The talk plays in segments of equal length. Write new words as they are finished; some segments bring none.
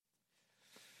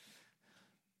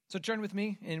So turn with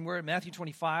me, and we're at Matthew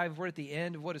 25. We're at the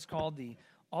end of what is called the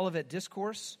Olivet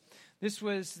Discourse. This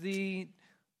was the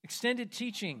extended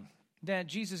teaching that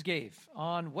Jesus gave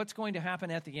on what's going to happen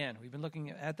at the end. We've been looking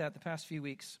at that the past few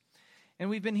weeks. And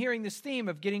we've been hearing this theme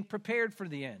of getting prepared for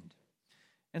the end.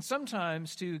 And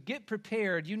sometimes to get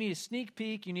prepared, you need a sneak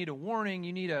peek, you need a warning,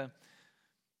 you need a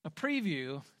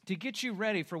preview to get you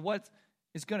ready for what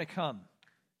is going to come.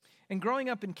 And growing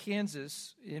up in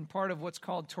Kansas, in part of what's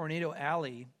called Tornado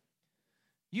Alley,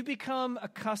 you become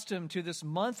accustomed to this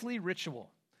monthly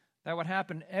ritual that would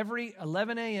happen every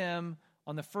 11 a.m.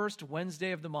 on the first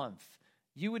Wednesday of the month.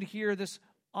 You would hear this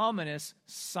ominous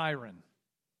siren.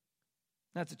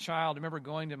 That's a child. I remember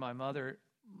going to my mother,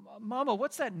 "Mama,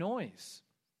 what's that noise?"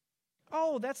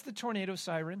 "Oh, that's the tornado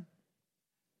siren."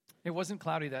 It wasn't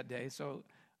cloudy that day, so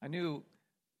I knew,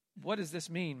 what does this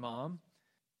mean, Mom?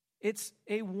 It's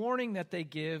a warning that they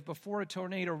give before a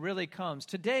tornado really comes.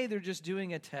 Today, they're just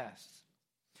doing a test.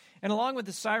 And along with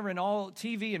the siren, all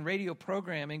TV and radio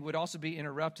programming would also be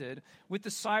interrupted with the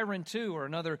siren too, or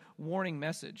another warning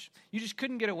message. You just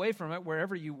couldn't get away from it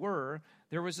wherever you were.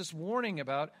 There was this warning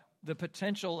about the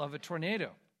potential of a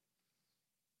tornado.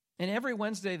 And every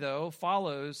Wednesday, though,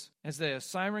 follows as the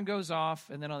siren goes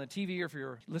off, and then on the TV, or if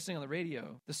you're listening on the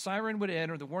radio, the siren would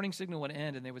end, or the warning signal would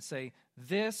end, and they would say,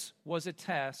 "This was a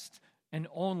test, and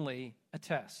only a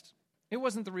test." It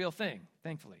wasn't the real thing,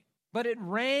 thankfully. But it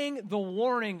rang the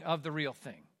warning of the real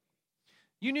thing.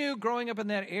 You knew growing up in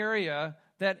that area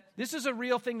that this is a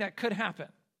real thing that could happen.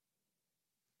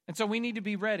 And so we need to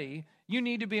be ready. You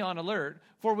need to be on alert.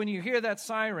 For when you hear that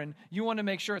siren, you want to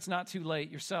make sure it's not too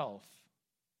late yourself.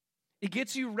 It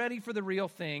gets you ready for the real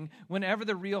thing whenever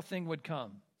the real thing would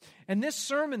come. And this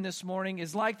sermon this morning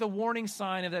is like the warning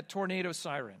sign of that tornado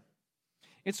siren.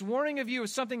 It's warning of you of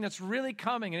something that's really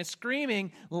coming, and it's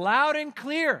screaming loud and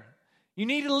clear. You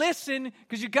need to listen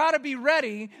because you got to be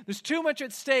ready. There's too much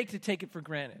at stake to take it for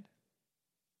granted.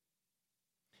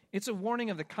 It's a warning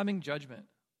of the coming judgment.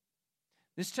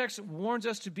 This text warns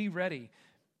us to be ready.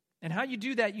 And how you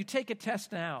do that, you take a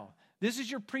test now. This is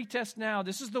your pre-test now.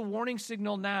 This is the warning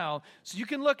signal now. So you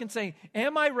can look and say,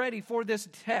 am I ready for this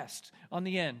test on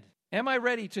the end? Am I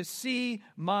ready to see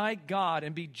my God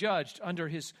and be judged under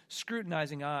his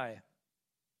scrutinizing eye?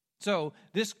 So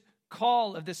this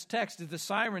call of this text is the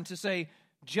siren to say,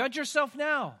 judge yourself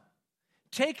now.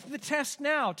 Take the test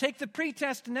now. Take the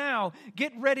pre-test now.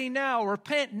 Get ready now.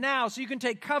 Repent now so you can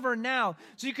take cover now.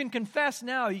 So you can confess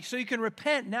now. So you can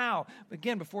repent now.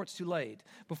 Again, before it's too late.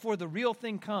 Before the real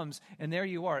thing comes, and there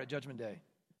you are at Judgment Day.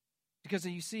 Because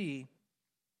you see,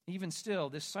 even still,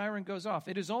 this siren goes off.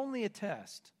 It is only a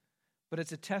test, but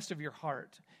it's a test of your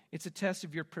heart. It's a test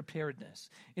of your preparedness.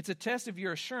 It's a test of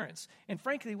your assurance. And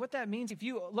frankly, what that means, if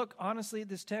you look honestly at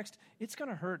this text, it's going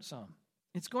to hurt some.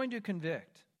 It's going to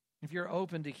convict if you're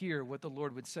open to hear what the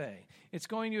Lord would say. It's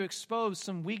going to expose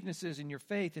some weaknesses in your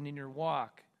faith and in your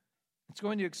walk. It's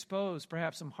going to expose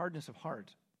perhaps some hardness of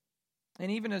heart. And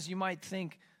even as you might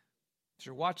think, as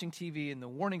you're watching TV and the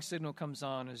warning signal comes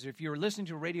on, as if you're listening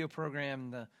to a radio program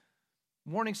and the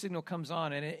warning signal comes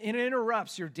on and it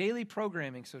interrupts your daily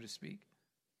programming, so to speak.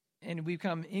 And we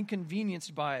become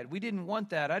inconvenienced by it. We didn't want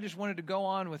that. I just wanted to go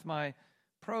on with my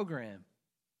program.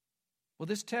 Well,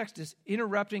 this text is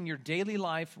interrupting your daily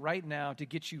life right now to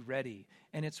get you ready.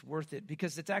 And it's worth it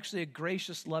because it's actually a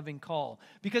gracious, loving call.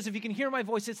 Because if you can hear my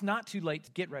voice, it's not too late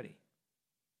to get ready.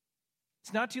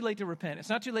 It's not too late to repent. It's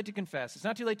not too late to confess. It's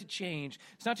not too late to change.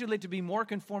 It's not too late to be more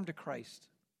conformed to Christ.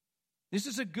 This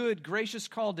is a good, gracious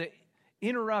call to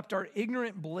interrupt our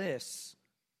ignorant bliss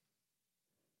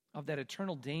of that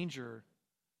eternal danger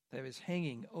that is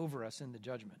hanging over us in the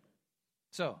judgment.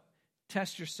 So,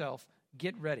 test yourself,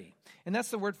 get ready. And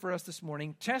that's the word for us this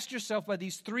morning. Test yourself by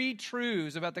these three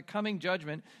truths about the coming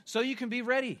judgment so you can be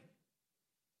ready.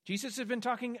 Jesus has been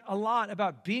talking a lot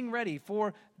about being ready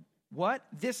for what?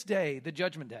 This day, the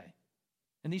judgment day.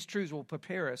 And these truths will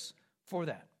prepare us for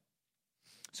that.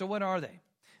 So what are they?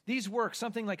 These work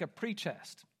something like a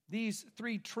pre-test. These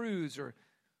three truths are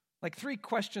like three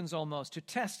questions almost to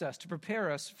test us, to prepare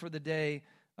us for the day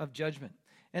of judgment.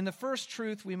 And the first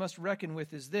truth we must reckon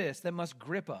with is this, that must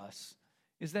grip us,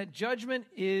 is that judgment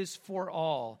is for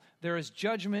all. There is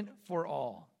judgment for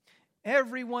all.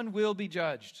 Everyone will be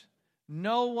judged.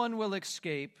 No one will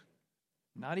escape,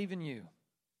 not even you.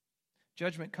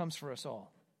 Judgment comes for us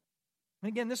all. And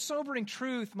again, this sobering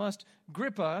truth must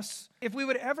grip us if we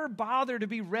would ever bother to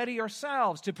be ready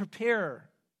ourselves, to prepare,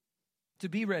 to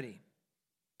be ready.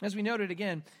 As we noted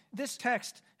again, this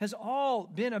text has all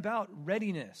been about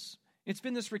readiness. It's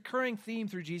been this recurring theme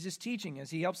through Jesus' teaching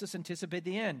as he helps us anticipate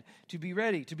the end, to be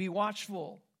ready, to be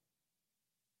watchful.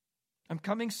 I'm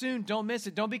coming soon. Don't miss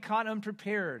it. Don't be caught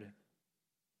unprepared.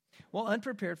 Well,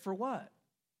 unprepared for what?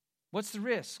 What's the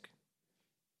risk?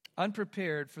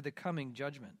 Unprepared for the coming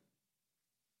judgment.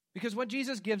 Because what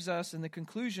Jesus gives us in the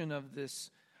conclusion of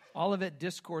this Olivet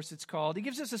Discourse, it's called, he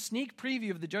gives us a sneak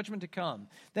preview of the judgment to come.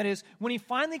 That is, when he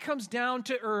finally comes down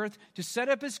to earth to set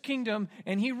up his kingdom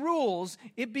and he rules,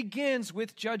 it begins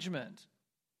with judgment.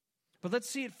 But let's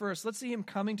see it first. Let's see him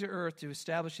coming to earth to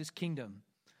establish his kingdom,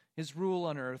 his rule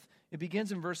on earth. It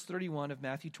begins in verse 31 of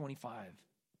Matthew 25.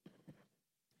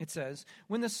 It says,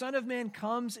 when the Son of Man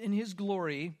comes in his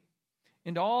glory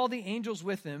and all the angels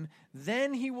with him,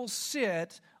 then he will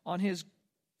sit on his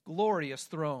glorious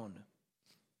throne.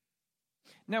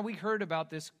 Now, we heard about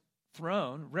this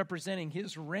throne representing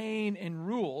his reign and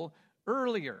rule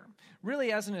earlier,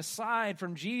 really as an aside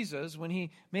from Jesus when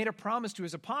he made a promise to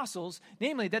his apostles,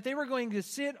 namely that they were going to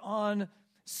sit on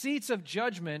seats of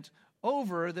judgment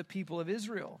over the people of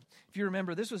Israel. If you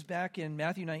remember, this was back in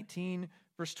Matthew 19,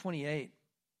 verse 28.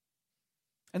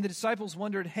 And the disciples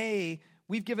wondered, hey,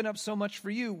 we've given up so much for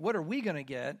you. What are we going to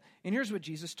get? And here's what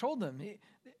Jesus told them.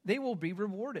 They will be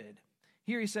rewarded.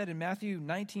 Here he said in Matthew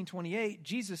 19:28,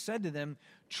 Jesus said to them,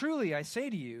 truly I say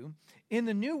to you, in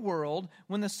the new world,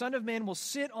 when the Son of Man will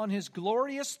sit on his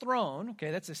glorious throne,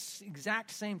 okay, that's the exact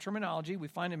same terminology we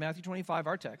find in Matthew 25,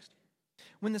 our text.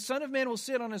 When the Son of Man will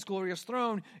sit on his glorious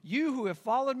throne, you who have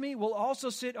followed me will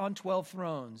also sit on 12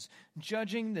 thrones,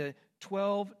 judging the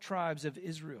 12 tribes of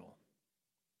Israel.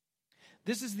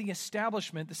 This is the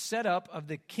establishment, the setup of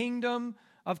the kingdom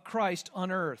of Christ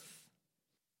on earth.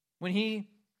 When he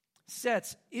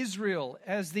sets Israel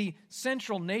as the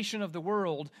central nation of the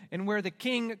world and where the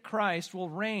King Christ will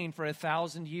reign for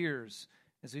 1,000 years,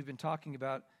 as we've been talking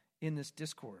about in this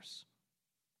discourse.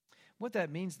 What that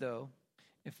means, though,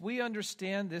 if we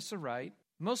understand this aright,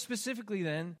 most specifically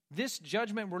then, this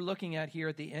judgment we're looking at here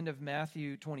at the end of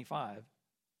Matthew 25,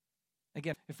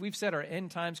 again, if we've set our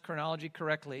end times chronology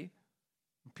correctly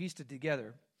and pieced it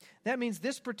together, that means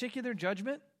this particular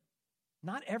judgment,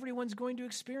 not everyone's going to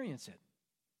experience it.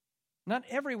 Not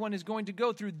everyone is going to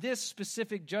go through this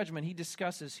specific judgment he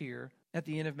discusses here at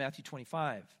the end of Matthew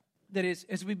 25. That is,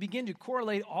 as we begin to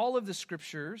correlate all of the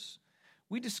scriptures,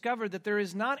 we discover that there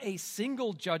is not a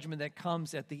single judgment that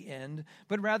comes at the end,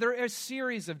 but rather a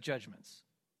series of judgments.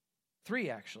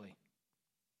 3, actually.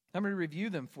 I'm going to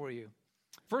review them for you.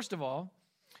 First of all,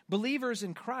 believers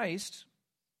in Christ,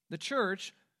 the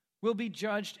church, will be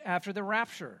judged after the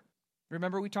rapture.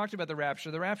 Remember, we talked about the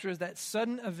rapture. The rapture is that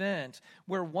sudden event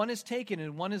where one is taken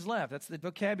and one is left. That's the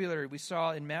vocabulary we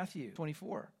saw in Matthew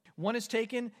 24. One is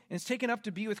taken and is taken up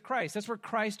to be with Christ. That's where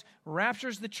Christ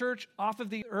raptures the church off of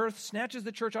the earth, snatches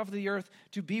the church off of the earth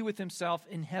to be with himself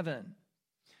in heaven.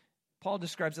 Paul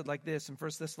describes it like this in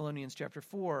 1 Thessalonians chapter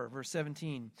 4, verse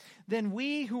 17. Then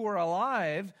we who are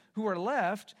alive, who are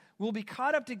left, will be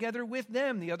caught up together with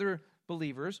them, the other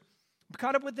believers,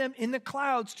 caught up with them in the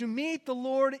clouds to meet the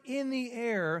Lord in the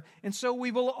air, and so we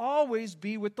will always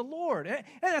be with the Lord. And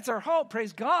that's our hope.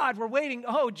 Praise God. We're waiting.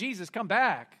 Oh, Jesus, come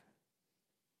back.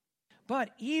 But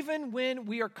even when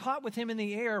we are caught with him in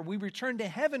the air, we return to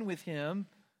heaven with him.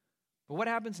 But what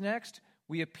happens next?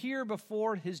 We appear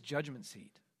before his judgment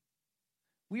seat.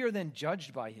 We are then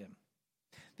judged by him.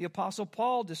 The Apostle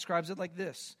Paul describes it like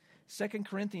this. 2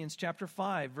 Corinthians chapter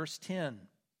 5, verse 10.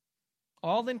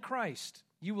 All in Christ,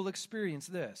 you will experience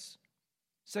this.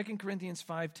 2 Corinthians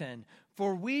 5:10.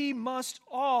 For we must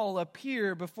all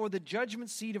appear before the judgment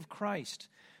seat of Christ,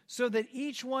 so that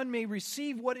each one may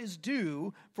receive what is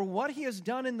due for what he has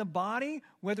done in the body,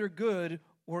 whether good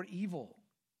or evil.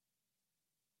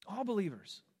 All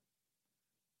believers.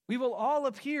 We will all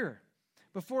appear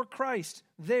before Christ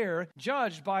there,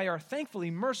 judged by our thankfully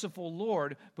merciful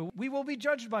Lord, but we will be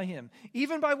judged by him,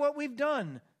 even by what we've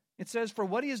done. It says, for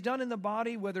what he has done in the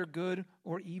body, whether good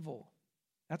or evil.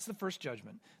 That's the first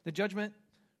judgment. The judgment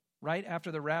right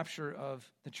after the rapture of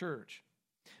the church.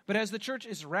 But as the church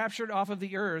is raptured off of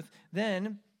the earth,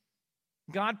 then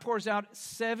God pours out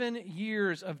 7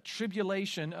 years of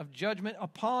tribulation, of judgment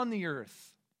upon the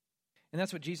earth. And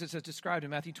that's what Jesus has described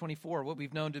in Matthew 24, what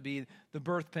we've known to be the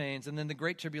birth pains and then the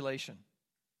great tribulation.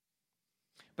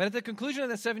 But at the conclusion of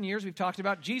the 7 years we've talked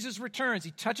about, Jesus returns.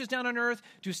 He touches down on earth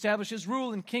to establish his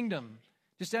rule and kingdom,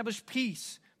 to establish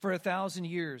peace for 1,000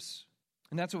 years.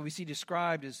 And that's what we see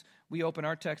described as we open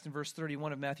our text in verse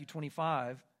 31 of Matthew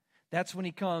 25. That's when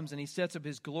he comes and he sets up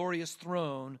his glorious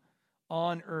throne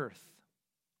on earth.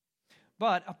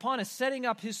 But upon his setting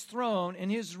up his throne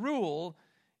and his rule,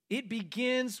 it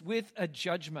begins with a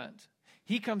judgment.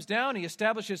 He comes down, he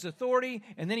establishes authority,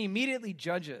 and then he immediately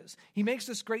judges. He makes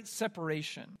this great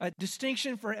separation, a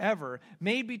distinction forever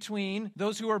made between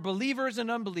those who are believers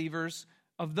and unbelievers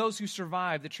of those who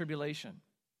survive the tribulation.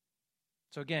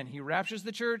 So again, he raptures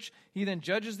the church, he then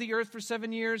judges the earth for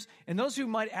 7 years, and those who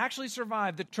might actually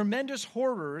survive the tremendous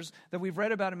horrors that we've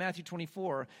read about in Matthew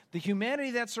 24, the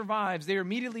humanity that survives, they are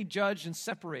immediately judged and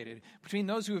separated between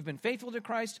those who have been faithful to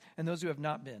Christ and those who have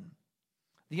not been.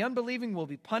 The unbelieving will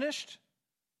be punished,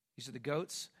 these are the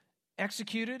goats,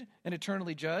 executed and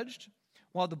eternally judged,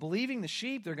 while the believing, the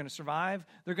sheep, they're going to survive.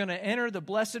 They're going to enter the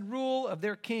blessed rule of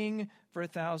their king for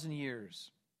 1,000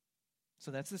 years. So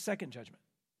that's the second judgment.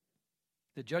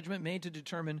 The judgment made to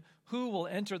determine who will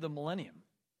enter the millennium.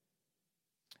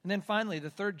 And then finally, the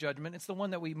third judgment, it's the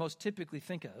one that we most typically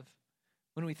think of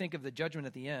when we think of the judgment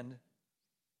at the end.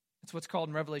 It's what's called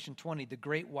in Revelation 20, the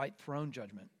great white throne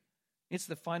judgment. It's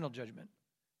the final judgment,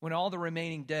 when all the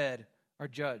remaining dead are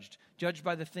judged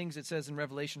by the things it says in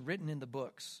Revelation written in the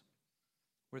books,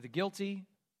 where the guilty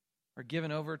are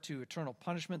given over to eternal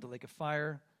punishment, the lake of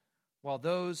fire, while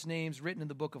those names written in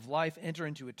the book of life enter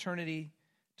into eternity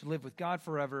to live with God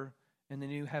forever in the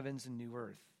new heavens and new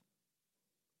earth.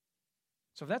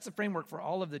 So if that's the framework for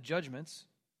all of the judgments,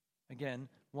 again,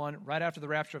 one right after the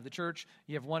rapture of the church,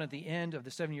 you have one at the end of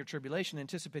the 7-year tribulation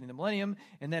anticipating the millennium,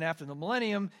 and then after the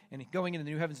millennium and going into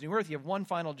the new heavens and new earth, you have one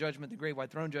final judgment, the great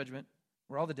white throne judgment,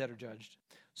 where all the dead are judged.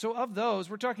 So of those,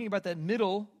 we're talking about that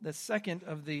middle, the second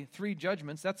of the three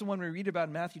judgments. That's the one we read about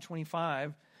in Matthew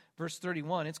 25, verse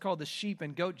 31. It's called the sheep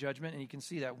and goat judgment, and you can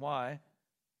see that why.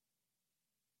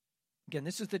 Again,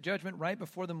 this is the judgment right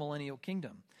before the millennial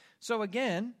kingdom. So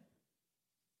again,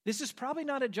 this is probably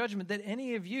not a judgment that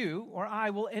any of you or I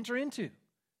will enter into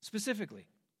specifically.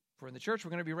 If we're in the church,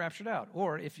 we're going to be raptured out.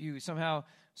 Or if you somehow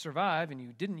survive and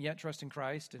you didn't yet trust in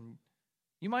Christ, and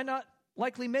you might not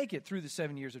likely make it through the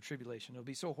 7 years of tribulation. It'll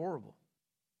be so horrible.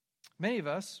 Many of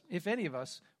us, if any of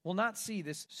us, will not see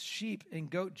this sheep and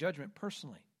goat judgment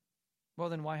personally. Well,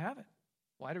 then why have it?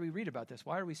 Why do we read about this?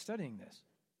 Why are we studying this?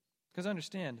 Because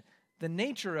understand, the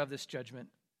nature of this judgment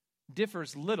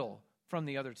differs little from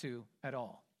the other two at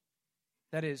all.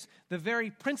 That is, the very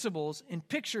principles and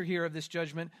picture here of this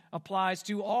judgment applies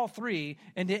to all three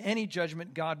and to any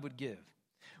judgment God would give.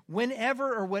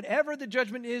 Whenever or whatever the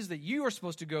judgment is that you are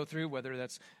supposed to go through, whether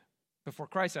that's before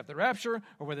Christ after the rapture,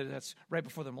 or whether that's right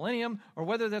before the millennium, or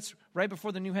whether that's right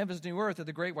before the new heavens, new earth, at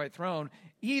the great white throne,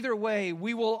 either way,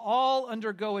 we will all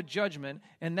undergo a judgment,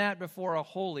 and that before a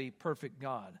holy, perfect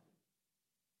God.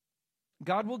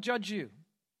 God will judge you.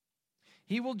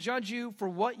 He will judge you for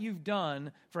what you've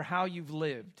done, for how you've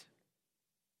lived.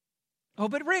 Oh,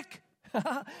 but Rick,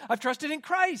 I've trusted in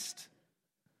Christ.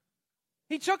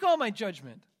 He took all my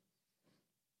judgment.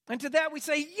 And to that we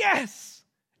say, yes,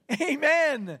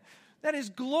 amen. That is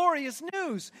glorious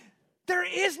news. There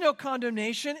is no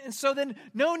condemnation, and so then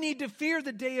no need to fear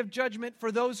the day of judgment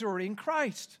for those who are in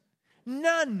Christ.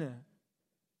 None.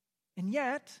 And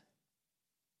yet,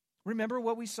 remember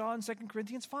what we saw in 2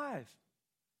 Corinthians 5.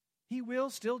 He will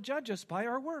still judge us by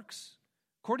our works,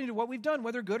 according to what we've done,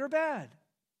 whether good or bad.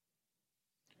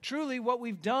 Truly, what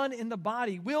we've done in the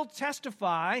body will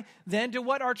testify then to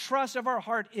what our trust of our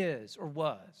heart is or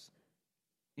was.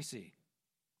 You see.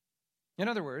 In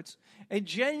other words, a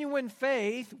genuine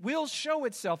faith will show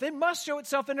itself. It must show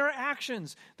itself in our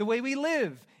actions, the way we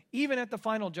live, even at the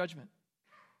final judgment.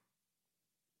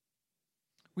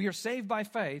 We are saved by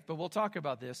faith, but we'll talk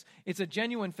about this. It's a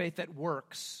genuine faith that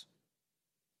works.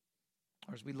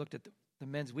 Or as we looked at the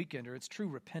men's weekender, it's true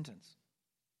repentance.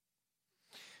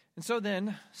 And so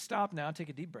then, stop now, take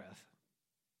a deep breath,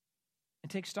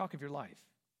 and take stock of your life.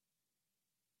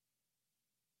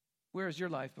 Where is your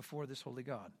life before this holy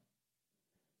God?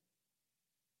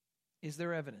 Is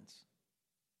there evidence?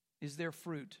 Is there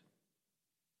fruit?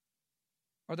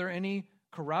 Are there any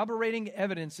corroborating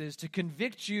evidences to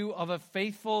convict you of a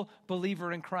faithful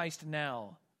believer in Christ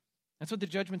now? That's what the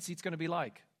judgment seat's going to be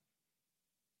like.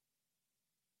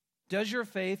 Does your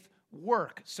faith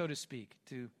work, so to speak,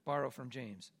 to borrow from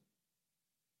James?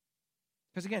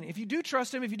 Because again, if you do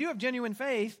trust him, if you do have genuine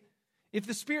faith, if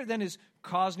the Spirit then has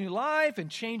caused new life and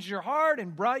changed your heart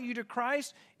and brought you to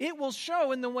Christ, it will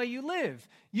show in the way you live.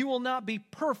 You will not be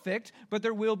perfect, but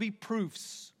there will be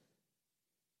proofs.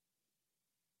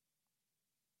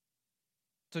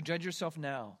 So judge yourself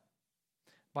now.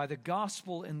 By the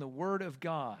gospel and the word of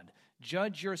God,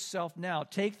 judge yourself now.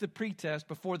 Take the pretest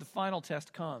before the final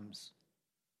test comes,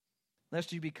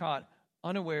 lest you be caught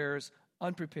unawares,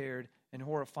 unprepared, and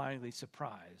horrifyingly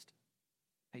surprised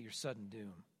at your sudden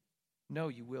doom. No,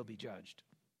 you will be judged.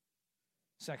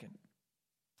 Second,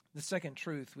 the second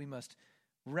truth we must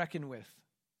reckon with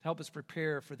to help us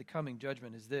prepare for the coming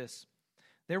judgment is this: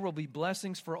 there will be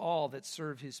blessings for all that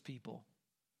serve his people.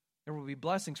 There will be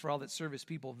blessings for all that serve his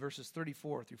people, verses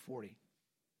 34 through 40.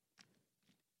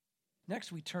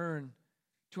 Next, we turn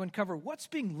to uncover what's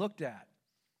being looked at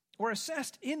or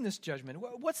assessed in this judgment.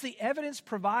 What's the evidence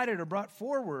provided or brought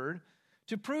forward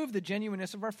to prove the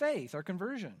genuineness of our faith, our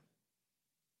conversion?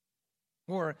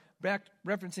 Or, back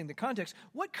referencing the context,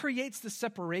 what creates the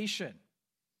separation?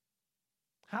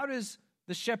 How does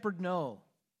the shepherd know?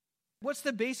 What's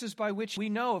the basis by which we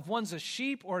know if one's a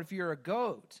sheep or if you're a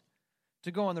goat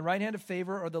to go on the right hand of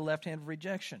favor or the left hand of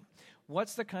rejection?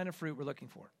 What's the kind of fruit we're looking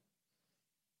for?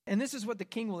 And this is what the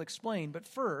king will explain. But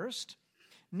first,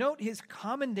 note his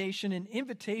commendation and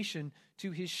invitation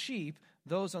to his sheep,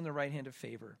 those on the right hand of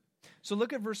favor. So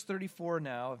look at verse 34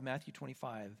 now of Matthew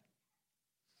 25.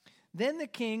 Then the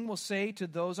king will say to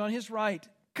those on his right,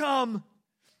 "Come,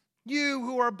 you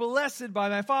who are blessed by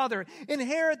my Father,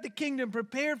 inherit the kingdom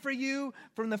prepared for you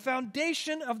from the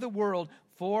foundation of the world.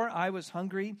 For I was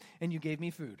hungry, and you gave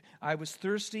me food. I was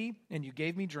thirsty, and you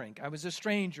gave me drink. I was a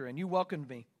stranger, and you welcomed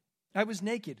me. I was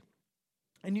naked,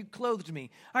 and you clothed me.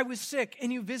 I was sick,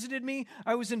 and you visited me.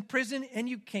 I was in prison, and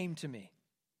you came to me."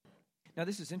 Now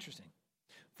this is interesting.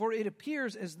 For it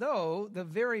appears as though the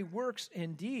very works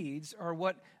and deeds are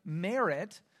what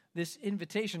merit this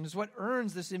invitation, is what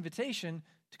earns this invitation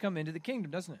to come into the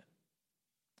kingdom, doesn't it?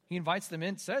 He invites them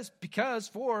in, says, because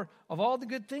of all the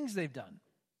good things they've done.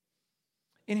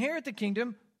 Inherit the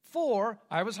kingdom, for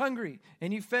I was hungry,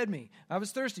 and you fed me. I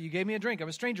was thirsty, you gave me a drink. I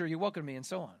was a stranger, you welcomed me, and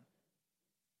so on.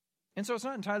 And so it's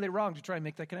not entirely wrong to try and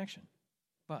make that connection.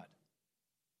 But,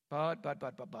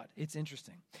 it's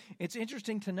interesting. It's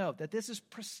interesting to note that this is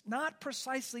not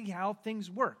precisely how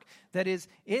things work. That is,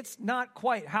 it's not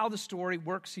quite how the story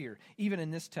works here, even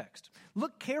in this text.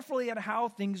 Look carefully at how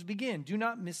things begin. Do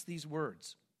not miss these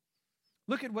words.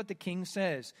 Look at what the king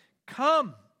says.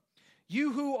 "Come,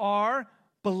 you who are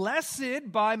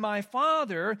blessed by my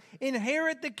Father,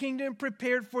 inherit the kingdom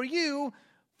prepared for you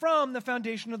from the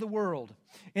foundation of the world."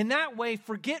 In that way,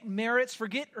 forget merits,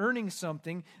 forget earning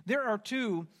something. There are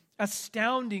two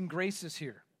astounding graces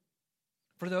here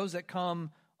for those that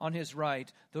come on his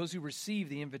right, those who receive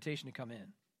the invitation to come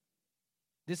in.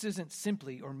 This isn't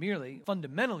simply or merely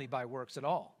fundamentally by works at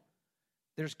all.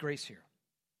 There's grace here.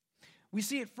 We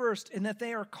see it first in that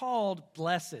they are called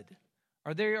blessed,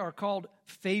 or they are called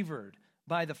favored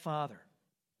by the Father.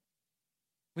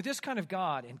 With this kind of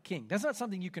God and King, that's not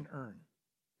something you can earn.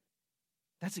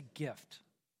 That's a gift.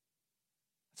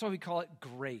 That's why we call it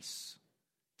grace.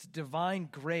 It's divine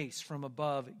grace from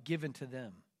above given to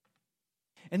them.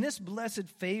 And this blessed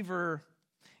favor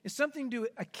is something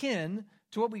akin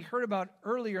to what we heard about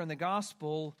earlier in the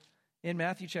gospel in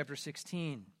Matthew chapter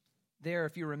 16. There,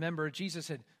 if you remember, Jesus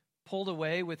had pulled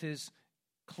away with his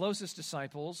closest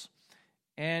disciples,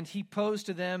 and he posed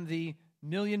to them the $1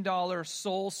 million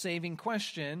soul-saving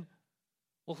question,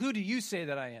 "Well, who do you say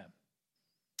that I am?"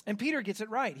 And Peter gets it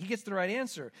right. He gets the right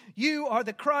answer. "You are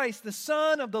the Christ, the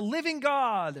Son of the living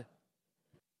God."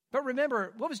 But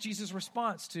remember, what was Jesus'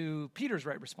 response to Peter's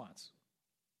right response?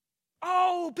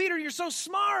 "Oh, Peter, you're so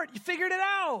smart. You figured it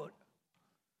out.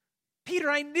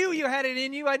 Peter, I knew you had it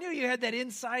in you. I knew you had that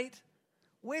insight.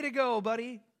 Way to go,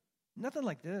 buddy." Nothing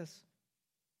like this.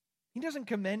 He doesn't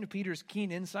commend Peter's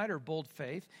keen insight or bold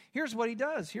faith. Here's what he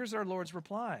does. Here's our Lord's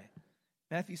reply.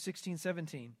 Matthew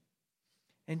 16:17.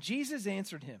 "And Jesus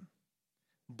answered him,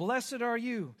 'Blessed are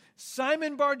you,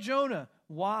 Simon Bar-Jonah.'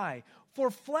 Why? For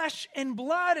flesh and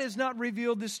blood has not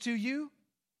revealed this to you,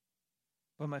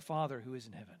 but my Father who is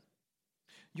in heaven.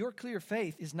 Your clear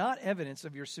faith is not evidence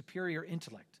of your superior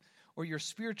intellect or your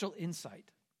spiritual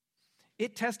insight.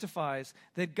 It testifies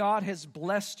that God has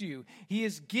blessed you. He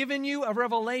has given you a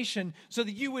revelation so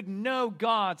that you would know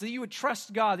God, so that you would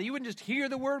trust God, that you wouldn't just hear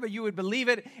the word, but you would believe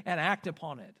it and act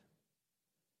upon it.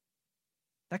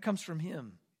 That comes from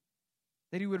him,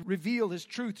 that he would reveal his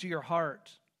truth to your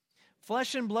heart.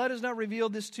 Flesh and blood has not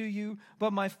revealed this to you,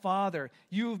 but my Father.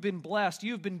 You have been blessed.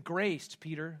 You have been graced,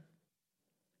 Peter,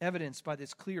 evidenced by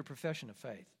this clear profession of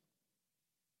faith."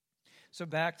 So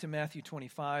back to Matthew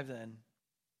 25 then,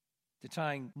 to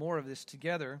tying more of this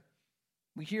together,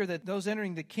 we hear that those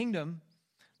entering the kingdom,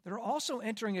 they're also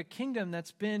entering a kingdom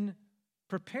that's been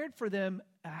prepared for them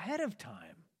ahead of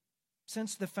time,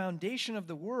 since the foundation of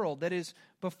the world, that is,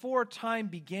 before time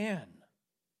began.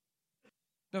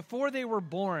 Before they were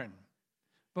born,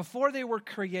 before they were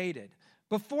created,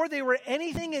 before they were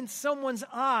anything in someone's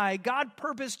eye, God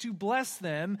purposed to bless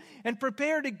them and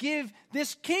prepare to give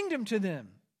this kingdom to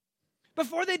them.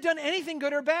 Before they'd done anything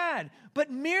good or bad, but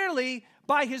merely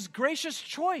by his gracious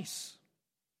choice.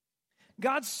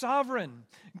 God's sovereign,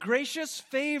 gracious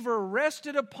favor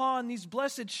rested upon these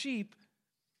blessed sheep,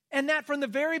 and that from the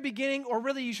very beginning, or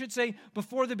really you should say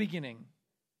before the beginning.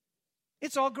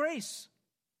 It's all grace.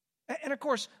 And of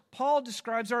course, Paul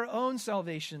describes our own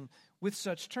salvation with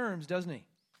such terms, doesn't he?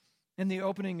 In the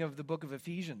opening of the book of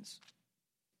Ephesians.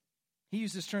 He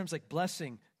uses terms like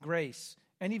blessing, grace,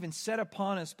 and even set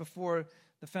upon us before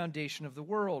the foundation of the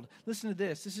world. Listen to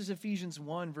this. This is Ephesians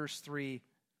 1, verse 3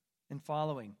 and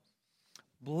following.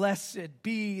 Blessed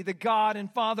be the God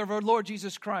and Father of our Lord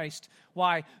Jesus Christ.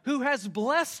 Why? Who has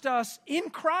blessed us in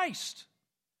Christ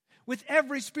with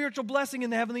every spiritual blessing in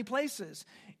the heavenly places,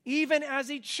 even as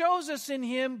he chose us in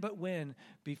him, but when?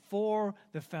 Before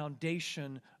the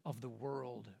foundation of the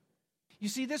world. You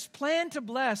see, this plan to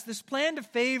bless, this plan to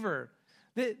favor,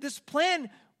 this plan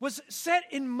was set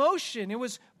in motion. It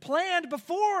was planned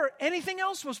before anything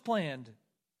else was planned,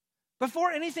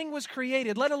 before anything was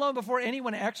created, let alone before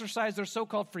anyone exercised their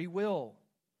so-called free will.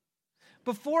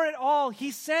 Before it all,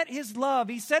 he set his love,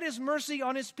 he set his mercy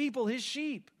on his people, his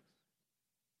sheep.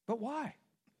 But why?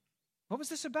 What was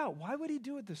this about? Why would he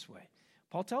do it this way?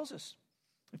 Paul tells us,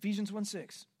 Ephesians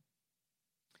 1:6.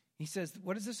 He says,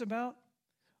 what is this about?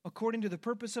 According to the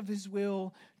purpose of his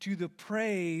will, to the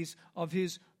praise of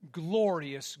his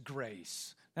glorious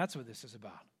grace. That's what this is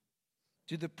about.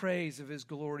 To the praise of his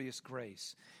glorious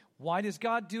grace. Why does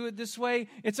God do it this way?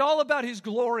 It's all about his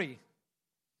glory.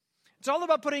 It's all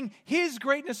about putting his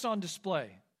greatness on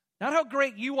display. Not how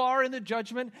great you are in the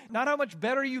judgment, not how much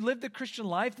better you live the Christian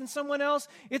life than someone else.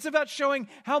 It's about showing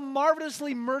how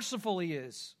marvelously merciful he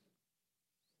is.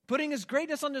 Putting his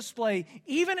greatness on display,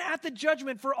 even at the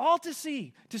judgment, for all to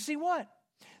see. To see what?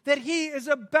 That he is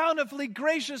a bountifully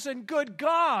gracious and good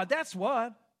God. That's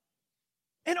what.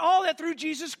 And all that through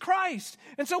Jesus Christ.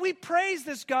 And so we praise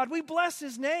this God. We bless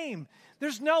his name.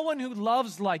 There's no one who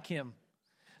loves like him.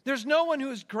 There's no one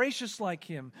who is gracious like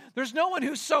him. There's no one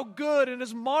who's so good and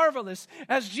as marvelous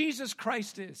as Jesus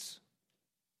Christ is.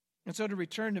 And so to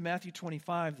return to Matthew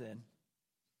 25 then,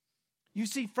 you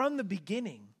see from the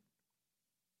beginning,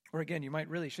 or again, you might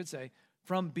really should say,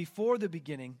 from before the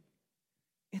beginning,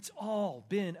 it's all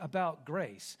been about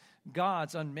grace,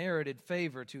 God's unmerited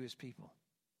favor to his people.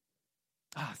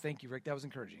 Thank you, Rick. That was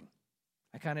encouraging.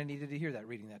 I kind of needed to hear that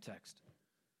reading that text.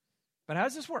 But how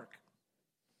does this work?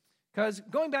 Because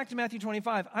going back to Matthew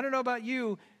 25, I don't know about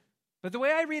you, but the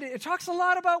way I read it, it talks a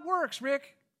lot about works,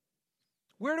 Rick.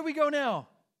 Where do we go now?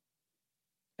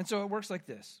 And so it works like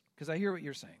this, because I hear what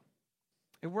you're saying.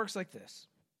 It works like this.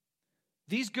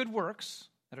 These good works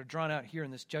that are drawn out here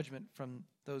in this judgment from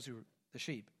those who are the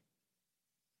sheep,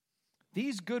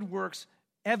 these good works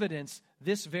evidence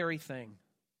this very thing.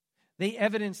 They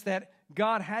evidence that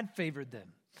God had favored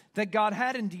them, that God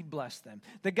had indeed blessed them,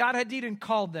 that God had indeed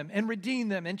called them and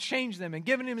redeemed them and changed them and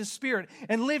given them his Spirit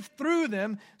and lived through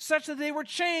them such that they were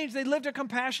changed. They lived a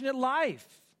compassionate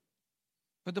life.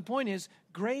 But the point is,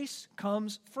 grace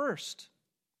comes first.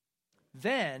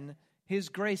 Then his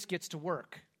grace gets to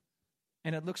work.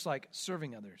 And it looks like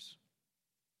serving others.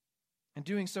 And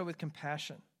doing so with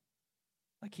compassion.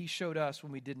 Like he showed us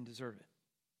when we didn't deserve it.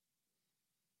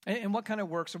 And what kind of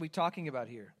works are we talking about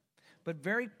here? But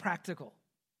very practical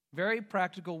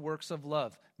works of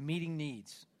love, meeting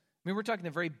needs. I mean, we're talking the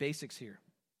very basics here.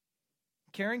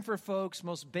 Caring for folks'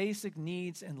 most basic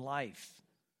needs in life.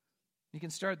 You can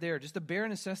start there, just the bare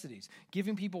necessities.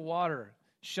 Giving people water,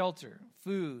 shelter,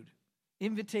 food,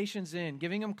 invitations in,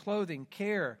 giving them clothing,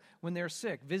 care when they're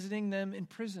sick, visiting them in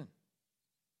prison.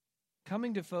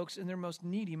 Coming to folks in their most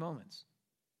needy moments.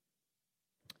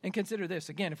 And consider this,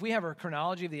 again, if we have our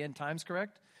chronology of the end times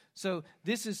correct, so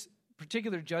this is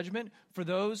particular judgment for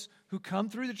those who come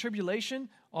through the tribulation,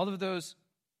 all of those,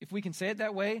 if we can say it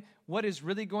that way, what is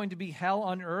really going to be hell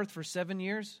on earth for 7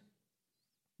 years?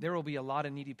 There will be a lot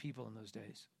of needy people in those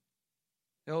days.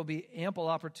 There will be ample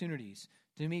opportunities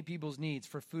to meet people's needs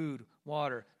for food,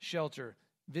 water, shelter,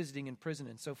 visiting in prison,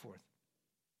 and so forth.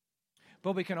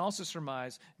 But we can also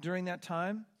surmise during that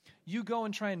time, you go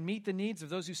and try and meet the needs of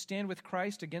those who stand with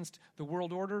Christ against the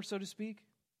world order, so to speak.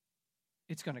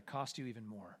 It's going to cost you even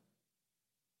more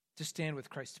to stand with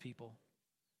Christ's people,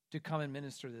 to come and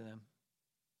minister to them.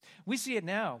 We see it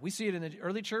now. We see it in the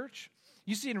early church.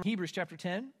 You see it in Hebrews chapter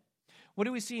 10. What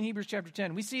do we see in Hebrews chapter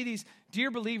 10? We see these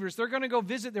dear believers, they're going to go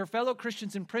visit their fellow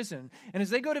Christians in prison. And as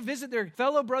they go to visit their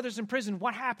fellow brothers in prison,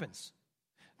 what happens?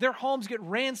 Their homes get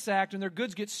ransacked and their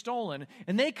goods get stolen.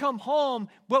 And they come home,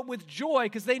 but with joy,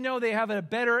 because they know they have a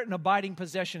better and abiding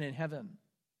possession in heaven.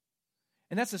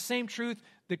 And that's the same truth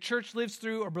the church lives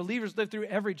through, or believers live through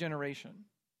every generation.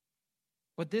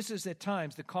 But this is at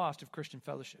times the cost of Christian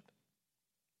fellowship.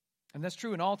 And that's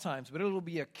true in all times, but it'll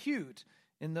be acute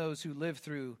in those who live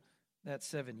through that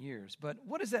 7 years. But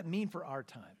what does that mean for our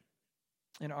time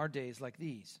in our days like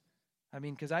these? I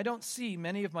mean, because I don't see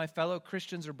many of my fellow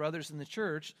Christians or brothers in the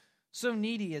church so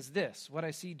needy as this, what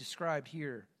I see described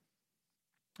here.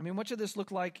 I mean, what should this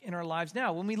look like in our lives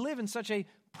now when we live in such a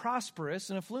prosperous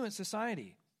and affluent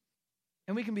society?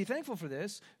 And we can be thankful for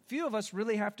this. Few of us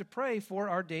really have to pray for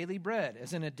our daily bread,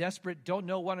 as in a desperate, don't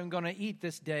know what I'm going to eat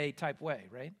this day type way,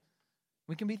 right?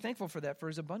 We can be thankful for that, for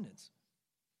his abundance.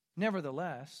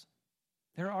 Nevertheless,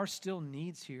 there are still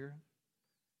needs here,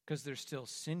 because there's still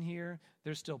sin here,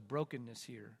 there's still brokenness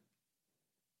here.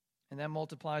 And that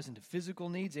multiplies into physical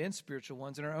needs and spiritual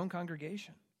ones in our own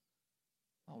congregation.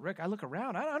 Oh, Rick, I look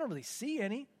around, I don't really see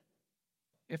any.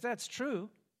 If that's true,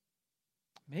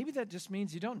 maybe that just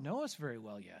means you don't know us very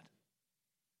well yet.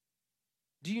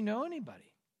 Do you know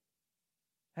anybody?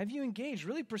 Have you engaged,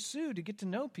 really pursued to get to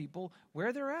know people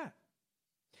where they're at?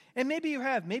 And maybe you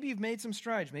have. Maybe you've made some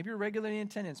strides. Maybe you're regularly in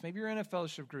attendance. Maybe you're in a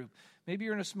fellowship group. Maybe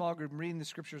you're in a small group and reading the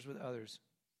scriptures with others.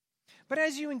 But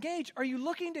as you engage, are you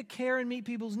looking to care and meet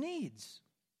people's needs?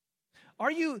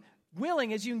 Are you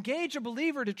willing, as you engage a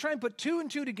believer, to try and put two and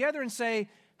two together and say,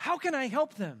 how can I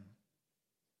help them?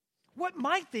 What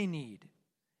might they need?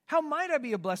 How might I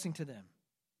be a blessing to them?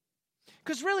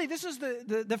 Because really, this is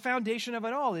the foundation of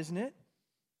it all, isn't it?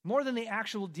 More than the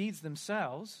actual deeds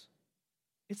themselves.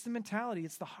 It's the mentality,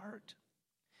 it's the heart.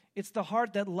 It's the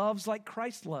heart that loves like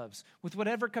Christ loves, with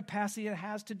whatever capacity it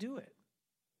has to do it.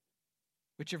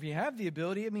 Which if you have the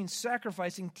ability, it means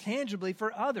sacrificing tangibly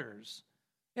for others.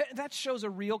 That shows a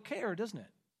real care, doesn't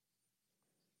it?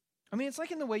 I mean, it's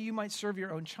like in the way you might serve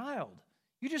your own child.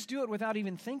 You just do it without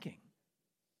even thinking.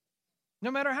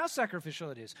 No matter how sacrificial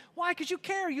it is. Why? Because you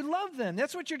care, you love them.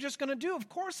 That's what you're just going to do. Of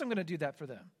course I'm going to do that for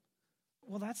them.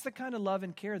 Well, that's the kind of love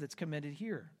and care that's commended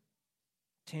here.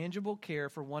 Tangible care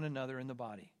for one another in the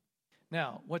body.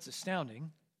 Now, what's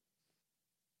astounding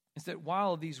is that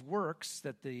while these works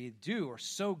that they do are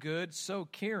so good, so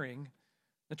caring,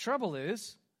 the trouble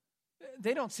is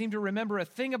they don't seem to remember a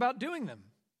thing about doing them.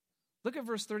 Look at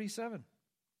verse 37.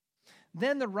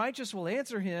 Then the righteous will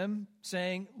answer him,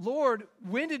 saying, Lord,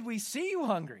 when did we see you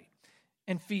hungry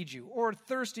and feed you, or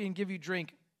thirsty and give you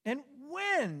drink? And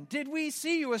when did we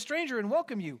see you a stranger and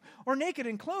welcome you, or naked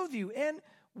and clothe you? And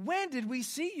when did we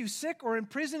see you sick or in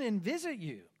prison and visit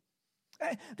you?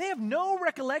 They have no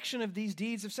recollection of these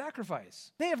deeds of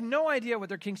sacrifice. They have no idea what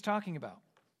their king's talking about.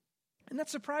 And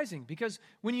that's surprising, because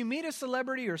when you meet a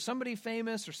celebrity or somebody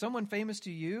famous or someone famous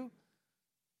to you,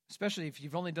 especially if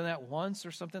you've only done that once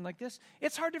or something like this,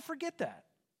 it's hard to forget that.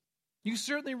 You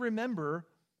certainly remember,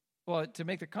 well, to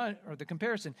make the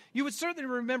comparison, you would certainly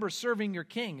remember serving your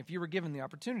king if you were given the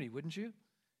opportunity, wouldn't you?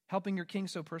 Helping your king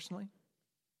so personally.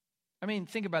 I mean,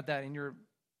 think about that in your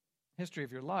history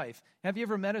of your life. Have you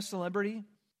ever met a celebrity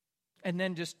and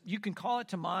then just, you can call it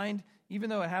to mind, even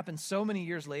though it happened so many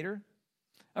years later?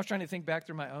 I was trying to think back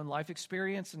through my own life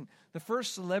experience, and the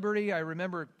first celebrity I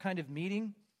remember kind of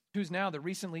meeting, who's now the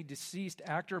recently deceased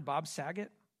actor Bob Saget.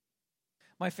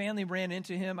 My family ran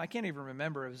into him. I can't even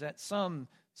remember. It was at some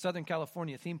Southern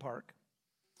California theme park.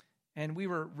 And we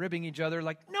were ribbing each other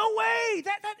like, no way!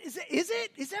 That is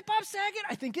it? Is that Bob Saget?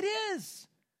 I think it is.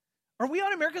 Are we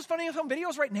on America's Funniest Home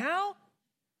Videos right now?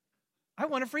 I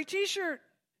want a free t-shirt.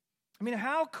 I mean,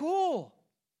 how cool.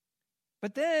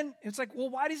 But then it's like,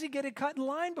 well, why does he get a cut in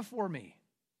line before me?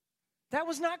 That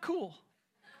was not cool.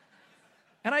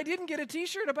 And I didn't get a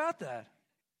t-shirt about that.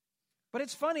 But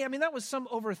it's funny. I mean, that was some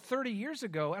over 30 years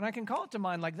ago, and I can call it to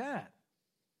mind like that.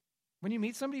 When you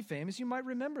meet somebody famous, you might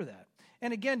remember that.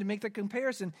 And again, to make the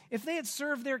comparison, if they had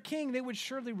served their king, they would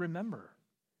surely remember.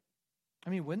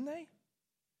 I mean, wouldn't they?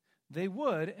 They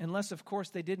would, unless, of course,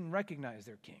 they didn't recognize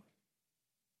their king.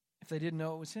 If they didn't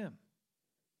know it was him.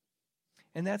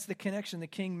 And that's the connection the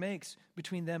king makes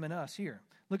between them and us here.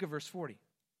 Look at verse 40.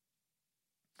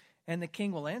 And the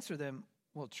king will answer them,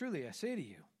 well, truly I say to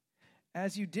you,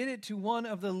 as you did it to one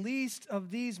of the least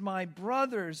of these my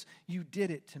brothers, you did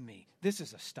it to me. This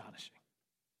is astonishing.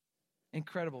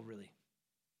 Incredible, really.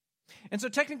 And so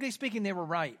technically speaking, they were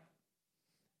right.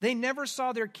 They never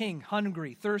saw their king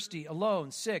hungry, thirsty,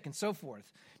 alone, sick, and so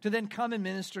forth, to then come and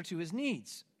minister to his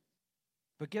needs.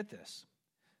 But get this.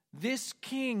 This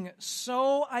king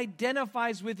so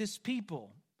identifies with his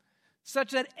people,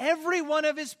 such that every one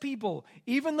of his people,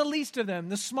 even the least of them,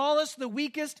 the smallest, the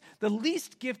weakest, the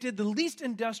least gifted, the least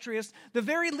industrious, the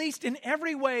very least in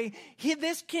every way,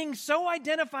 this king so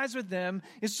identifies with them,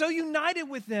 is so united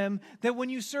with them, that when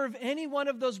you serve any one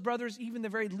of those brothers, even the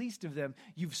very least of them,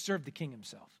 you've served the king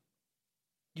himself.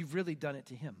 You've really done it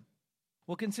to him.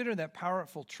 We'll consider that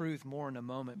powerful truth more in a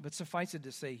moment, but suffice it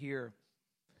to say here,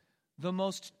 the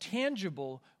most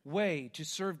tangible way to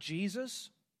serve Jesus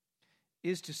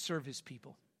is to serve his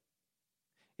people,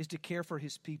 is to care for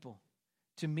his people,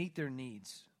 to meet their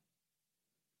needs.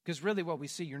 Because really what we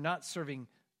see, you're not serving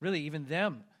really even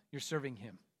them, you're serving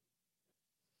him.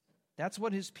 That's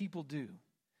what his people do.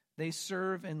 They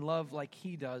serve and love like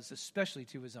he does, especially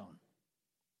to his own.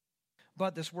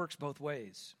 But this works both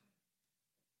ways.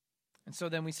 And so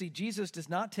then we see Jesus does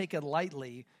not take it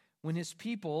lightly when his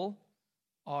people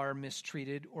are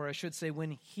mistreated, or I should say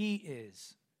when he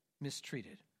is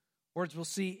mistreated, or as we'll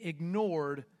see,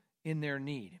 ignored in their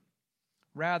need.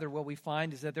 Rather, what we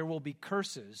find is that there will be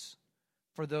curses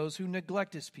for those who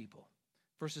neglect his people.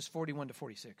 Verses 41 to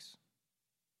 46.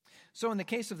 So in the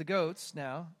case of the goats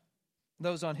now,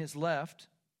 those on his left,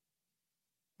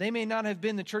 they may not have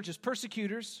been the church's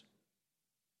persecutors,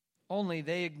 only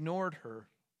they ignored her.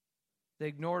 They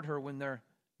ignored her when their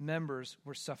members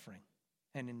were suffering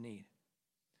and in need.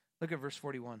 Look at verse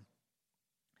 41.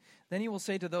 Then he will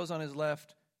say to those on his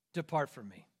left, "Depart from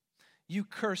me, you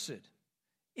cursed,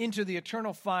 into the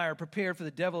eternal fire prepared for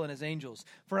the devil and his angels.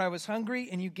 For I was hungry,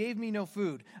 and you gave me no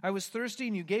food. I was thirsty,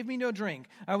 and you gave me no drink.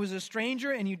 I was a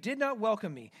stranger, and you did not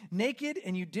welcome me. Naked,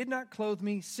 and you did not clothe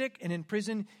me. Sick and in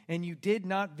prison, and you did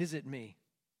not visit me."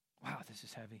 Wow, this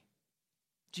is heavy.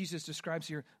 Jesus describes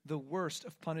here the worst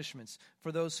of punishments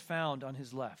for those found on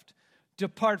his left.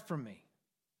 Depart from me,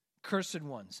 cursed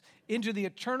ones, into the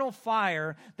eternal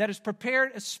fire that is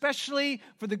prepared especially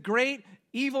for the great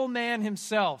evil man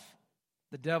himself,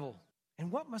 the devil.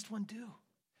 And what must one do?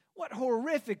 What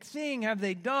horrific thing have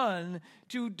they done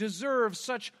to deserve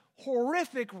such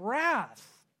horrific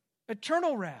wrath,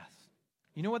 eternal wrath?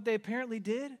 You know what they apparently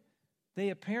did? They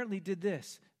apparently did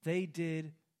this. They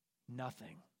did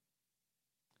nothing.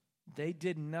 They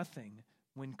did nothing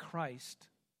when Christ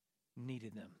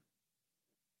needed them.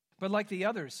 But like the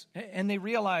others, and they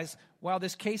realize, wow,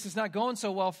 this case is not going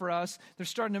so well for us, they're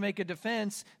starting to make a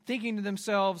defense, thinking to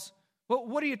themselves, well,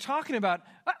 what are you talking about?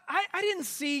 I didn't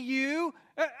see you.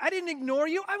 I didn't ignore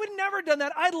you. I would never have done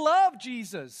that. I love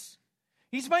Jesus.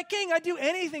 He's my king. I'd do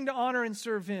anything to honor and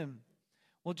serve him.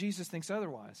 Well, Jesus thinks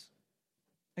otherwise.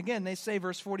 Again, they say,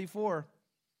 verse 44,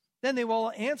 then they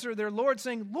will answer their Lord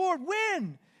saying, Lord,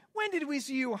 when? When did we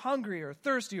see you hungry or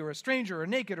thirsty or a stranger or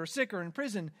naked or sick or in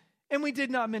prison, and we did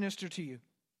not minister to you?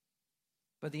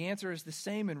 But the answer is the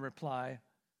same in reply,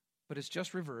 but it's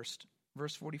just reversed.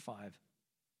 Verse 45.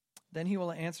 Then he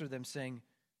will answer them saying,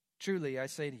 truly I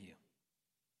say to you,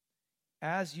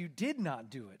 as you did not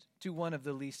do it to one of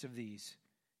the least of these,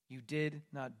 you did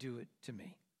not do it to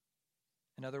me.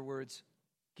 In other words,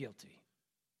 guilty,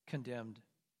 condemned,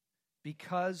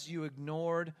 because you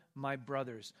ignored my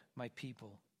brothers, my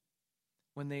people,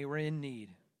 when they were in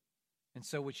need. And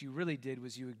so what you really did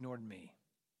was you ignored me.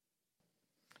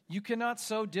 You cannot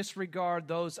so disregard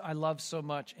those I love so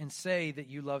much and say that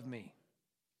you love me.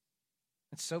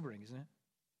 It's sobering, isn't it?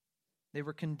 They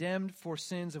were condemned for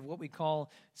sins of what we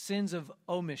call sins of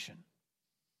omission.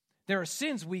 There are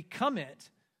sins we commit,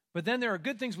 but then there are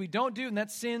good things we don't do, and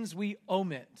that's sins we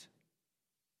omit.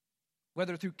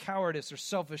 Whether through cowardice or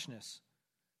selfishness.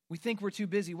 We think we're too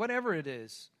busy, whatever it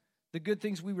is. The good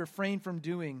things we refrain from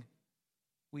doing,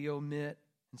 we omit,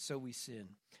 and so we sin.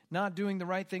 Not doing the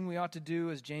right thing we ought to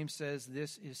do, as James says,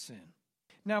 this is sin.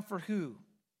 Now for who?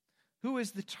 Who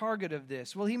is the target of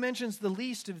this? Well, he mentions the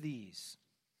least of these.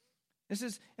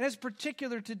 It has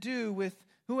particular to do with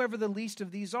whoever the least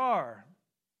of these are.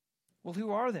 Well,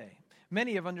 who are they?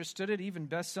 Many have understood it, even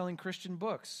best-selling Christian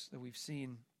books that we've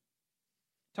seen.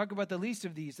 Talk about the least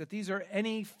of these, that these are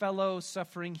any fellow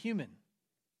suffering human.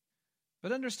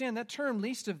 But understand that term,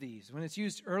 least of these, when it's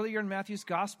used earlier in Matthew's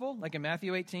gospel, like in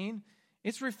Matthew 18,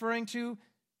 it's referring to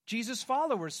Jesus'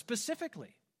 followers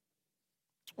specifically.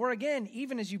 Or again,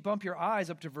 even as you bump your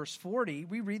eyes up to verse 40,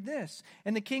 we read this.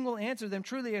 And the king will answer them,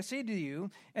 truly I say to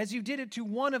you, as you did it to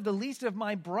one of the least of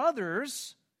my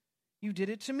brothers, you did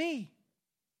it to me.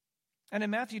 And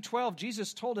in Matthew 12,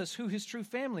 Jesus told us who his true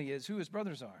family is, who his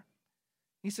brothers are.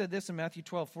 He said this in Matthew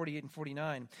 12, 48 and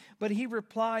 49. But he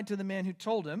replied to the man who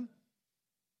told him,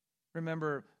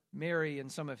 remember, Mary and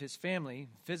some of his family,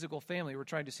 physical family, were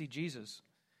trying to see Jesus.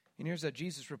 And here's how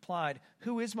Jesus replied,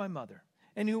 who is my mother?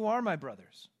 And who are my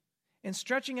brothers? And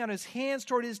stretching out his hands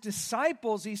toward his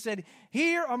disciples, he said,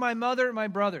 here are my mother and my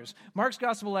brothers. Mark's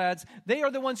gospel adds, they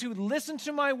are the ones who listen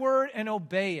to my word and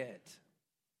obey it.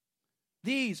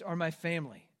 These are my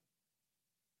family.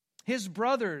 His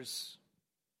brothers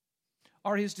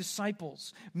are his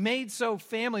disciples, made so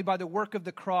family by the work of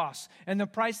the cross and the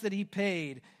price that he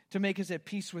paid to make us at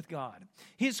peace with God.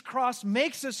 His cross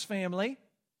makes us family,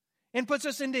 and puts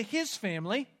us into his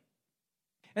family.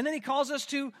 And then he calls us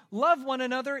to love one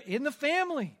another in the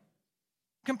family,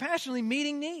 compassionately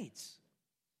meeting needs.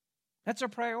 That's our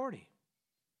priority.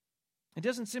 It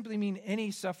doesn't simply mean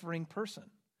any suffering person.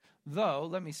 Though,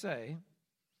 let me say,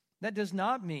 that does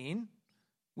not mean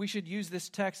we should use this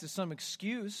text as some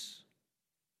excuse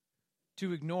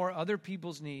to ignore other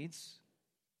people's needs,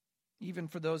 even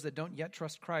for those that don't yet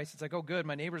trust Christ. It's like, oh, good,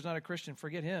 my neighbor's not a Christian,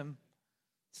 forget him.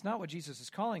 It's not what Jesus is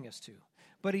calling us to.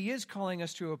 But he is calling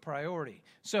us to a priority.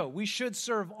 So we should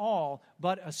serve all,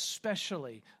 but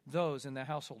especially those in the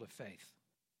household of faith.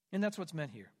 And that's what's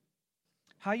meant here.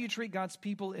 How you treat God's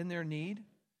people in their need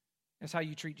is how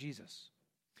you treat Jesus.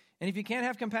 And if you can't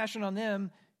have compassion on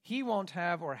them, he won't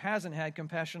have or hasn't had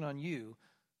compassion on you,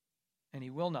 and he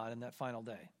will not in that final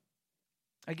day.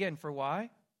 Again, for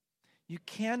why? You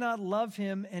cannot love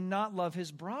him and not love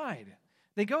his bride.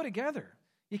 They go together.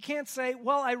 You can't say,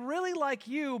 well, I really like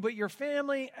you, but your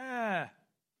family, it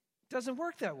doesn't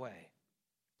work that way.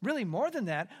 Really, more than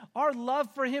that, our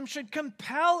love for him should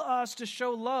compel us to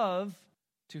show love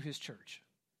to his church.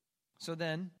 So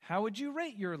then, how would you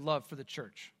rate your love for the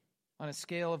church on a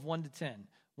scale of 1 to 10?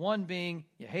 1 being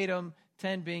you hate them,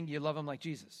 10 being you love them like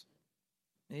Jesus.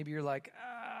 Maybe you're like,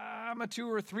 I'm a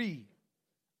 2 or 3.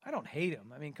 I don't hate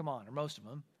them. I mean, come on, or most of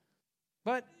them.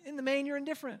 But in the main, you're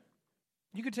indifferent.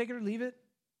 You could take it or leave it.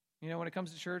 You know, when it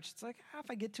comes to church, it's like, if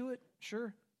I get to it,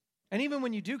 sure. And even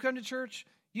when you do come to church,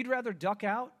 you'd rather duck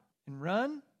out and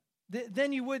run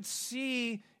than you would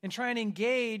see and try and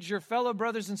engage your fellow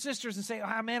brothers and sisters and say,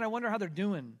 man, I wonder how they're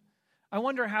doing. I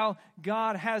wonder how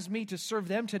God has me to serve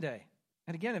them today.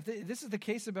 And again, if this is the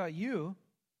case about you,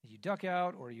 you duck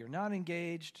out or you're not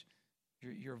engaged,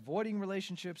 you're avoiding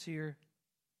relationships here,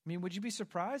 I mean, would you be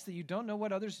surprised that you don't know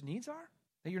what others' needs are?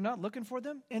 That you're not looking for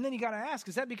them? And then you got to ask,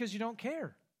 is that because you don't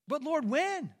care? But Lord,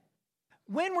 when?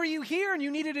 When were you here and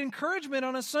you needed encouragement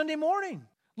on a Sunday morning?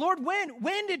 Lord,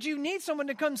 when did you need someone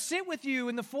to come sit with you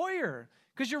in the foyer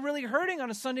because you're really hurting on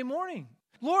a Sunday morning?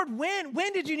 Lord, when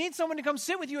did you need someone to come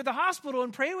sit with you at the hospital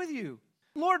and pray with you?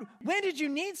 Lord, when did you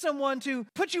need someone to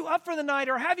put you up for the night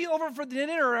or have you over for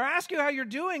dinner or ask you how you're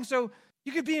doing so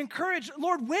you could be encouraged?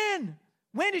 Lord, when?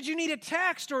 When did you need a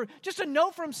text or just a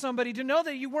note from somebody to know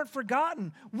that you weren't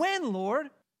forgotten? When, Lord?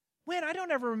 When? I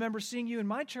don't ever remember seeing you in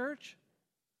my church.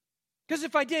 Because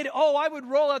if I did, I would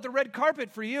roll out the red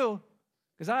carpet for you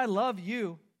because I love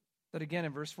you. But again,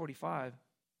 in verse 45,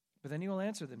 but then he will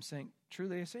answer them saying,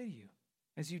 truly I say to you,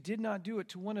 as you did not do it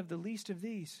to one of the least of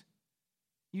these,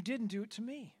 you didn't do it to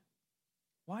me.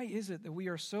 Why is it that we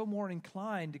are so more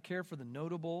inclined to care for the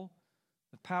notable,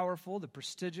 the powerful, the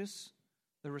prestigious,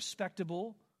 the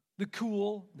respectable, the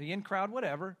cool, the in crowd,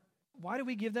 whatever? Why do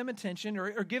we give them attention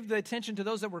or give the attention to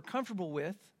those that we're comfortable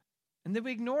with, and then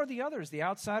we ignore the others, the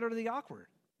outsider or the awkward?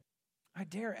 I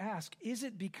dare ask, is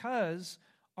it because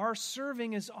our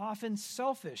serving is often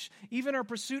selfish? Even our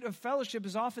pursuit of fellowship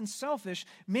is often selfish,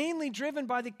 mainly driven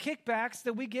by the kickbacks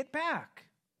that we get back.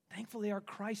 Thankfully, our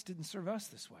Christ didn't serve us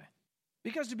this way.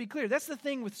 Because to be clear, that's the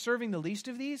thing with serving the least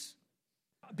of these.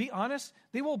 Be honest,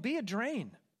 they will be a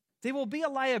drain. They will be a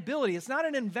liability. It's not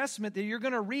an investment that you're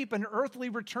going to reap an earthly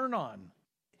return on.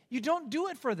 You don't do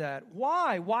it for that.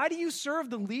 Why? Why do you serve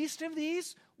the least of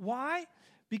these? Why?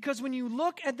 Because when you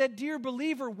look at that dear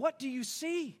believer, what do you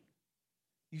see?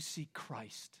 You see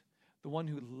Christ, the one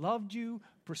who loved you,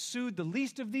 pursued the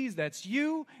least of these, that's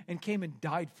you, and came and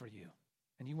died for you.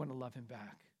 And you want to love him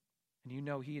back. And you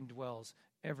know he indwells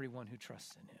everyone who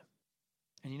trusts in him.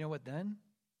 And you know what then?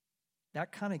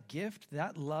 That kind of gift,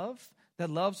 that love's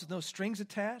with no strings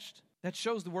attached, that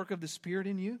shows the work of the Spirit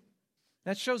in you.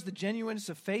 That shows the genuineness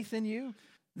of faith in you.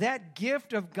 That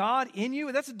gift of God in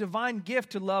you, that's a divine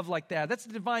gift to love like that. That's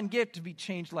a divine gift to be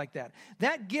changed like that.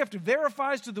 That gift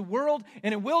verifies to the world,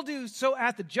 and it will do so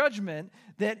at the judgment,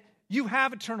 that you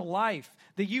have eternal life,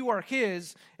 that you are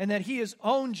his, and that he has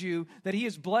owned you, that he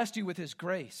has blessed you with his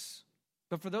grace.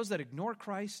 But for those that ignore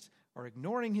Christ or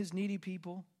ignoring his needy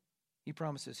people, he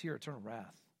promises here eternal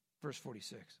wrath. Verse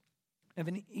 46.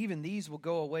 And even these will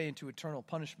go away into eternal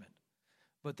punishment,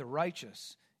 but the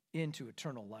righteous into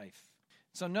eternal life.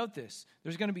 So note this.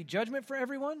 There's going to be judgment for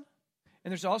everyone,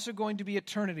 and there's also going to be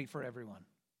eternity for everyone.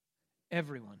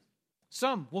 Everyone.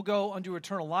 Some will go unto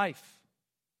eternal life,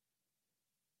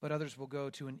 but others will go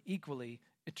to an equally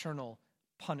eternal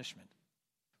punishment.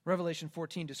 Revelation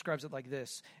 14 describes it like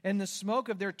this. And the smoke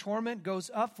of their torment goes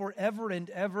up forever and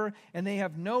ever, and they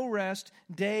have no rest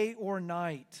day or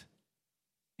night.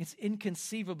 It's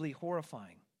inconceivably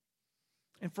horrifying.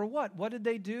 And for what? What did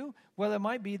they do? Well, it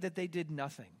might be that they did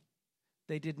nothing.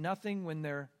 They did nothing when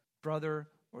their brother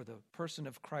or the person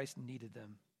of Christ needed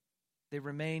them. They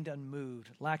remained unmoved,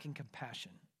 lacking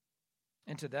compassion.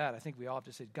 And to that, I think we all have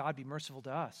to say, God, be merciful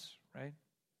to us, right?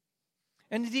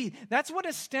 And indeed, that's what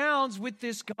astounds with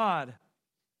this God,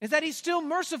 is that he's still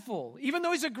merciful, even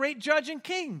though he's a great judge and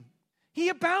king. He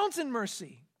abounds in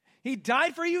mercy. He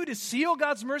died for you to seal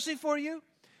God's mercy for you,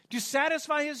 to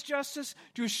satisfy his justice,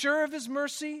 to assure of his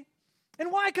mercy.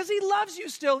 And why? Because he loves you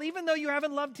still, even though you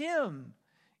haven't loved him.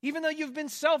 Even though you've been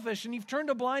selfish and you've turned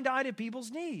a blind eye to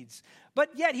people's needs.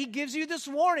 But yet he gives you this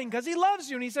warning because he loves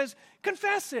you. And he says,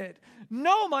 confess it,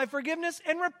 know my forgiveness,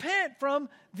 and repent from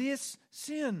this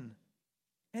sin.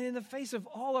 And in the face of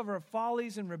all of our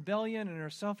follies and rebellion and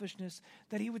our selfishness,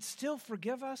 that he would still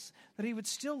forgive us, that he would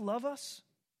still love us,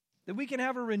 that we can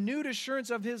have a renewed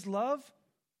assurance of his love.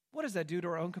 What does that do to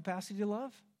our own capacity to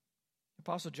love?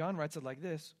 Apostle John writes it like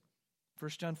this,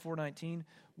 1 John 4:19,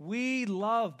 we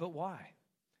love, but why?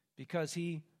 Because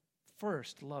he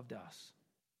first loved us.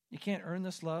 You can't earn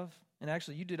this love. And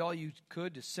actually, you did all you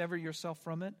could to sever yourself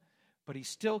from it. But he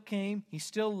still came. He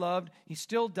still loved. He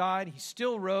still died. He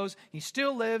still rose. He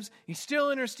still lives. He still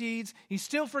intercedes. He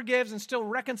still forgives and still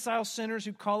reconciles sinners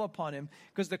who call upon him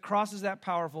because the cross is that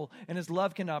powerful and his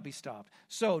love cannot be stopped.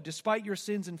 So, despite your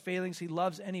sins and failings, he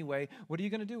loves anyway. What are you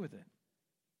going to do with it?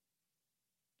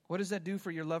 What does that do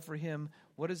for your love for him?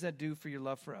 What does that do for your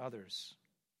love for others?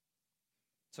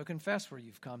 So confess where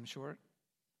you've come short.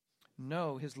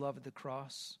 Know his love at the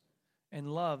cross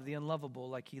and love the unlovable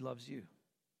like he loves you,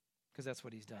 because that's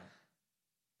what he's done.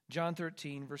 John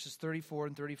 13, verses 34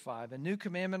 and 35. A new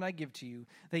commandment I give to you,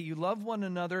 that you love one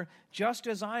another just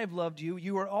as I have loved you.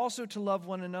 You are also to love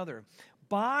one another.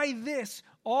 By this,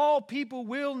 all people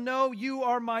will know you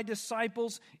are my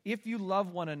disciples if you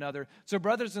love one another. So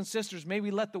brothers and sisters, may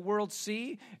we let the world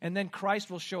see, and then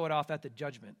Christ will show it off at the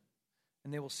judgment.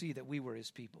 And they will see that we were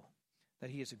his people, that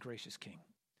he is a gracious king.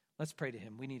 Let's pray to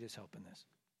him. We need his help in this.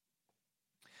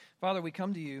 Father, we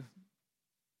come to you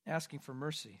asking for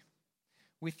mercy.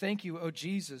 We thank you, O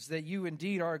Jesus, that you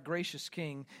indeed are a gracious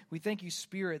king. We thank you,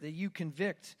 Spirit, that you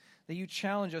convict, that you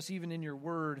challenge us even in your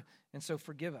word, and so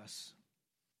forgive us.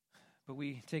 But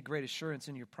we take great assurance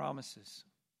in your promises,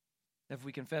 that if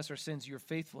we confess our sins, you are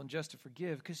faithful and just to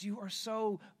forgive, because you are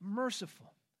so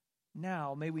merciful.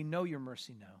 Now, may we know your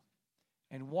mercy now,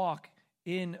 and walk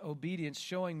in obedience,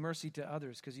 showing mercy to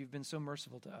others because you've been so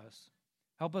merciful to us.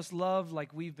 Help us love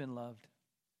like we've been loved.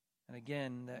 And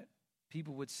again, that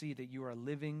people would see that you are a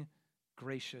living,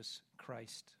 gracious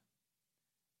Christ,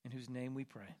 in whose name we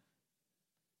pray.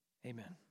 Amen.